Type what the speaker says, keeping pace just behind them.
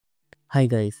Hi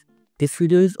guys, this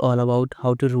video is all about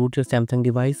how to root your Samsung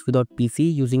device without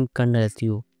PC using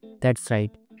KernelSU. That's right,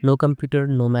 no computer,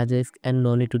 no Magisk and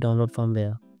no need to download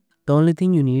firmware. The only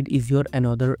thing you need is your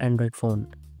another Android phone.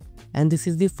 And this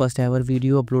is the first ever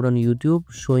video upload on YouTube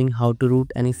showing how to root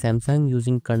any Samsung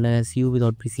using KernelSU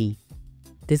without PC.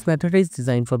 This method is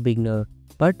designed for beginner,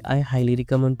 but I highly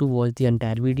recommend to watch the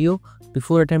entire video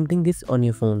before attempting this on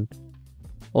your phone.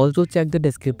 Also check the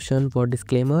description for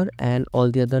disclaimer and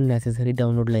all the other necessary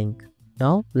download link.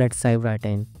 Now let's dive right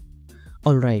in.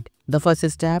 Alright, the first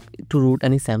step to root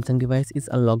any Samsung device is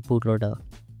unlock Bootloader.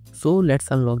 So let's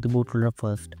unlock the Bootloader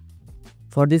first.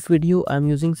 For this video I am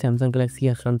using Samsung Galaxy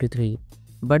S23,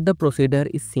 but the procedure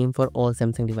is same for all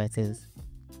Samsung devices.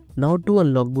 Now to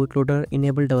unlock Bootloader,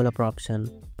 enable developer option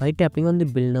by tapping on the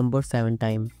build number 7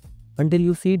 times until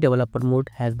you see developer mode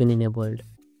has been enabled.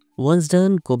 Once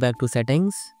done, go back to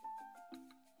settings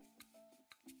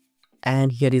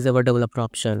and here is our developer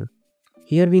option.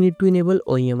 Here we need to enable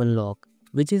OEM unlock,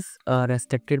 which is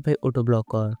restricted by auto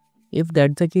blocker. If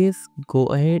that's the case, go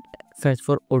ahead, search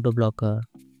for auto blocker.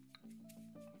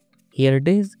 Here it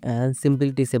is and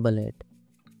simply disable it.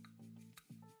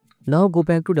 Now go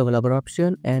back to developer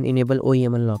option and enable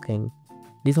OEM unlocking.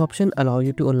 This option allows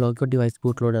you to unlock your device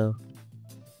bootloader.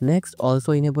 Next,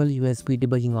 also enable USB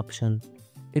debugging option.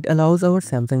 It allows our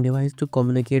Samsung device to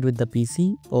communicate with the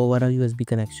PC over a USB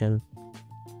connection.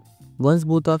 Once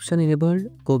both options enabled,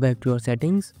 go back to your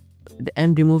settings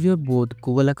and remove your both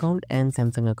Google account and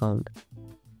Samsung account.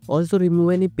 Also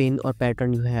remove any pin or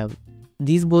pattern you have.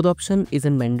 These both options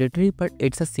isn't mandatory, but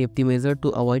it's a safety measure to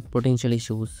avoid potential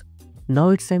issues.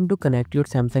 Now it's time to connect your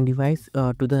Samsung device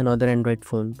to the another Android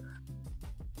phone.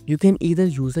 You can either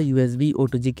use a USB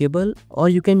O2G cable or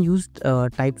you can use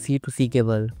Type-C to C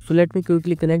cable. So let me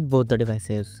quickly connect both the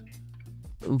devices.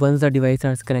 Once the device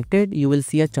is connected, you will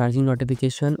see a charging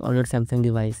notification on your Samsung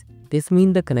device. This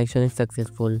means the connection is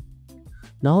successful.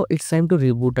 Now it's time to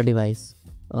reboot the device.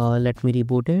 Let me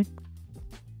reboot it.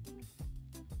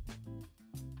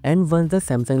 And once the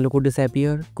Samsung logo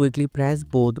disappears, quickly press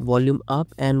both volume up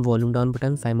and volume down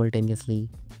button simultaneously.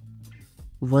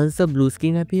 Once the blue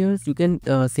screen appears, you can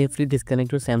safely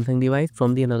disconnect your Samsung device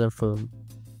from the another phone.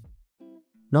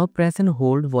 Now press and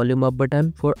hold volume up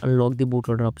button for unlock the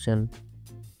bootloader option.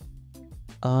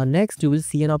 Next, you will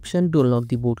see an option to unlock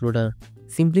the bootloader.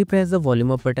 Simply press the volume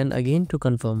up button again to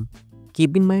confirm.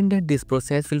 Keep in mind that this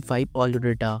process will wipe all your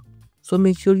data, so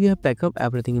make sure you have backup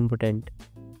everything important.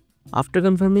 After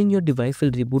confirming, your device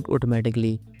will reboot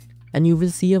automatically and you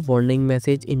will see a warning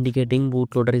message indicating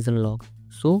bootloader is unlocked.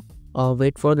 So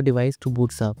wait for the device to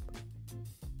boots up.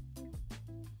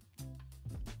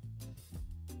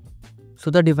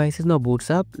 So the device is now boots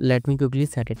up. Let me quickly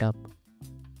set it up.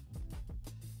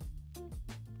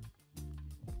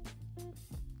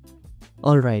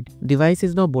 Alright, device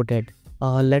is now booted.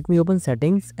 Let me open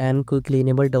settings and quickly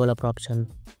enable developer option.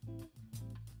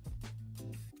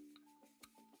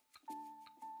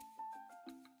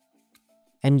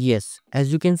 And yes,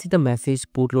 as you can see, the message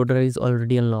bootloader is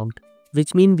already unlocked,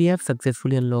 which means we have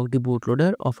successfully unlocked the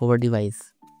bootloader of our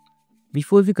device.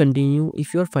 Before we continue,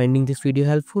 if you are finding this video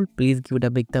helpful, please give it a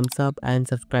big thumbs up and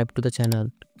subscribe to the channel.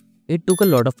 It took a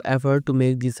lot of effort to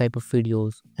make these type of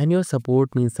videos and your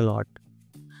support means a lot.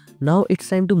 Now it's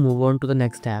time to move on to the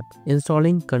next step,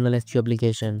 installing KernelSU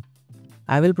application.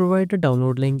 I will provide the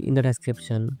download link in the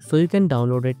description so you can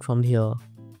download it from here.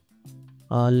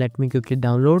 Let me quickly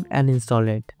download and install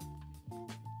it.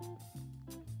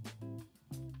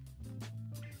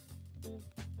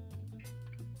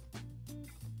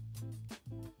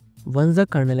 Once the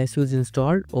KernelSU is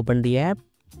installed, open the app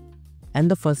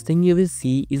and the first thing you will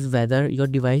see is whether your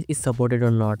device is supported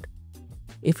or not.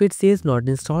 If it says not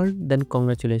installed, then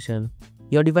congratulations,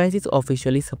 your device is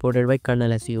officially supported by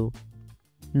KernelSU.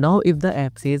 Now if the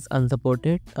app says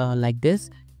unsupported like this,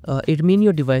 it means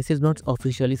your device is not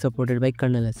officially supported by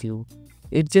KernelSU.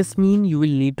 It just means you will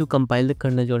need to compile the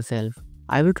kernel yourself.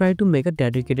 I will try to make a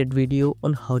dedicated video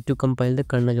on how to compile the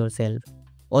kernel yourself.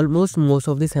 Almost most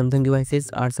of the Samsung devices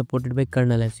are supported by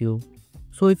KernelSU.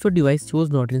 So if your device shows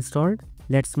not installed,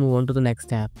 let's move on to the next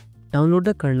step. Download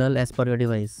the kernel as per your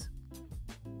device.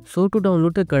 So to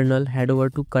download the kernel, head over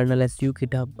to KernelSU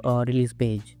GitHub release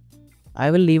page.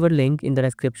 I will leave a link in the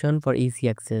description for easy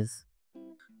access.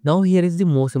 Now here is the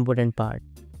most important part,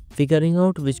 figuring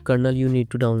out which kernel you need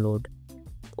to download.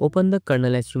 Open the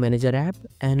KernelSU Manager app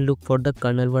and look for the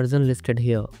kernel version listed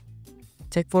here.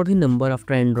 Check for the number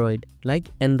after Android, like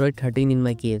Android 13 in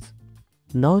my case.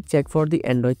 Now check for the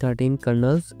Android 13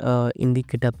 kernels in the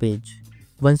GitHub page.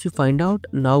 Once you find out,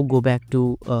 now go back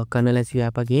to KernelSU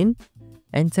app again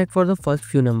and check for the first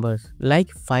few numbers like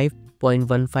 5,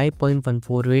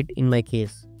 0.15.148 in my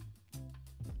case.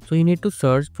 So you need to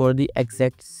search for the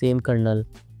exact same kernel.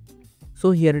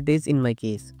 So here it is in my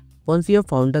case. Once you have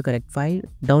found the correct file,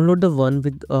 download the one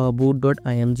with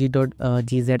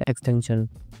boot.img.gz extension.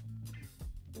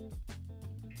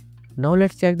 Now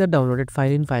let's check the downloaded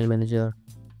file in File Manager.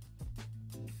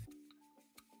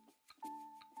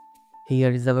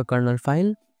 Here is our kernel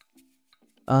file.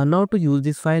 Now to use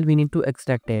this file, we need to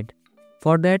extract it.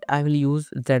 For that, I will use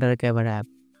ZRecover app.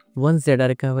 Once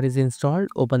ZRecover is installed,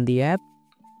 open the app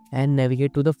and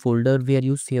navigate to the folder where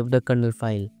you save the kernel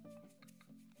file.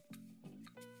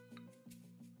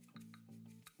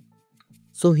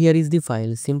 So here is the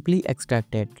file, simply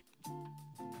extract it.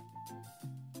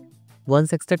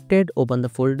 Once extracted, open the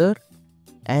folder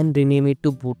and rename it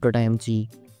to boot.img.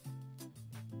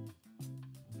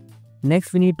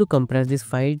 Next, we need to compress this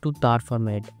file to tar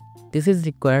format. This is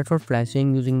required for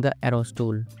flashing using the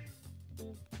ErosFlashTool.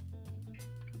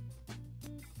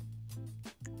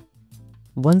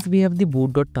 Once we have the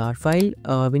boot.tar file,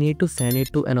 we need to send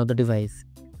it to another device.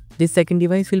 This second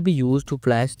device will be used to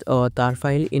flash a tar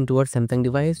file into our Samsung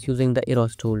device using the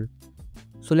ErosTool.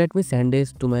 So let me send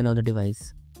this to my another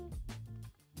device.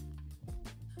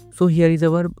 So here is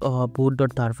our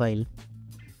boot.tar file.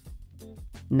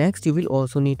 Next, you will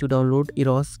also need to download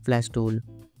ErosFlashTool.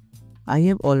 I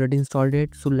have already installed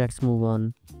it, so let's move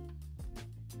on.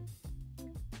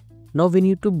 Now we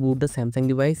need to boot the Samsung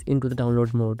device into the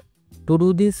download mode. To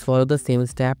do this, follow the same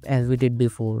step as we did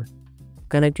before.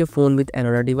 Connect your phone with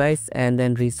another device and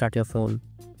then restart your phone.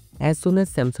 As soon as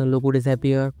Samsung logo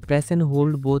disappears, press and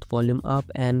hold both volume up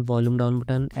and volume down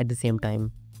button at the same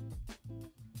time.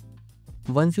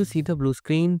 Once you see the blue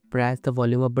screen, press the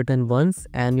volume up button once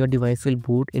and your device will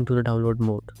boot into the download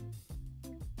mode.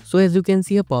 So as you can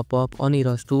see a pop-up on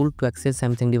ErosTool to access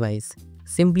Samsung device.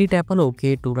 Simply tap on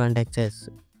OK to grant access.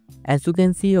 As you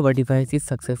can see, our device is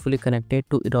successfully connected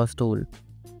to ErosTool.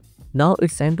 Now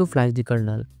it's time to flash the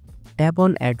kernel. Tap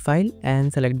on Add File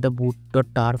and select the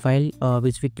boot.tar file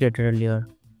which we created earlier.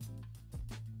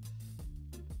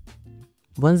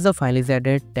 Once the file is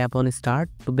added, tap on Start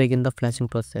to begin the flashing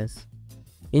process.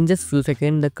 In just few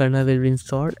seconds, the kernel will be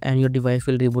installed and your device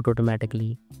will reboot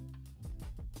automatically.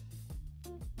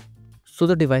 So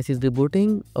the device is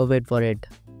rebooting, wait for it.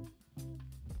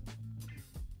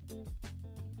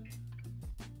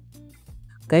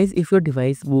 Guys, if your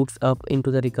device boots up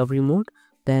into the recovery mode,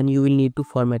 then you will need to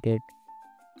format it.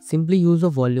 Simply use the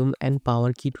volume and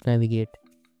power key to navigate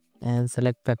and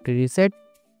select factory reset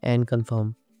and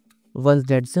confirm. Once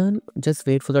that's done, just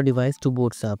wait for the device to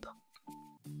boot up.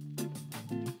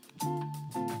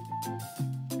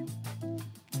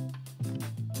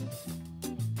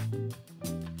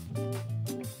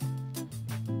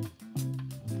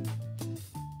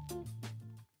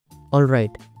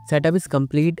 Alright, setup is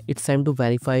complete. It's time to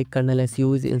verify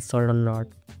KernelSU is installed or not.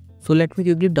 So let me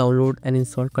quickly download and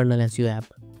install KernelSU app.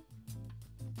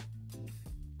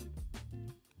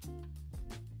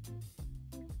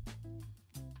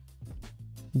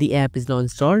 The app is now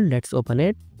installed. Let's open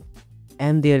it.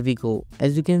 And there we go.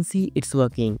 As you can see, it's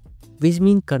working, which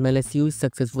means KernelSU is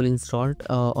successfully installed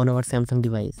on our Samsung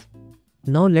device.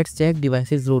 Now let's check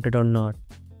device is rooted or not.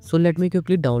 So let me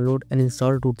quickly download and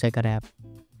install root checker app.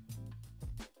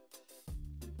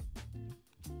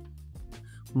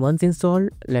 Once installed,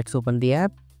 let's open the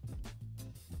app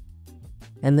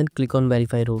and then click on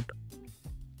verify root.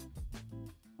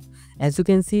 As you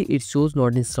can see, it shows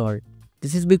not installed.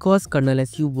 This is because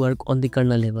KernelSU work on the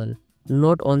kernel level,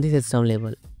 not on the system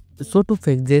level. So to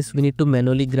fix this, we need to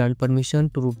manually grant permission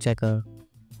to root checker.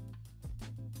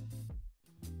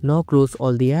 Now close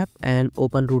all the app and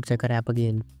open root checker app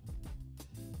again.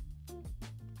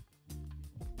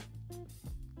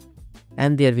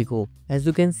 And there we go. As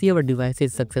you can see, our device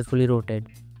is successfully rooted.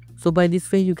 So by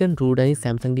this way, you can root any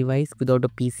Samsung device without a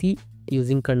PC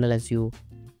using KernelSU.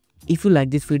 If you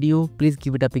like this video, please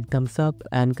give it a big thumbs up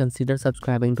and consider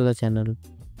subscribing to the channel.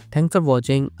 Thanks for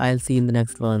watching. I'll see you in the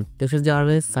next one. This is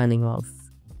Jarvis signing off.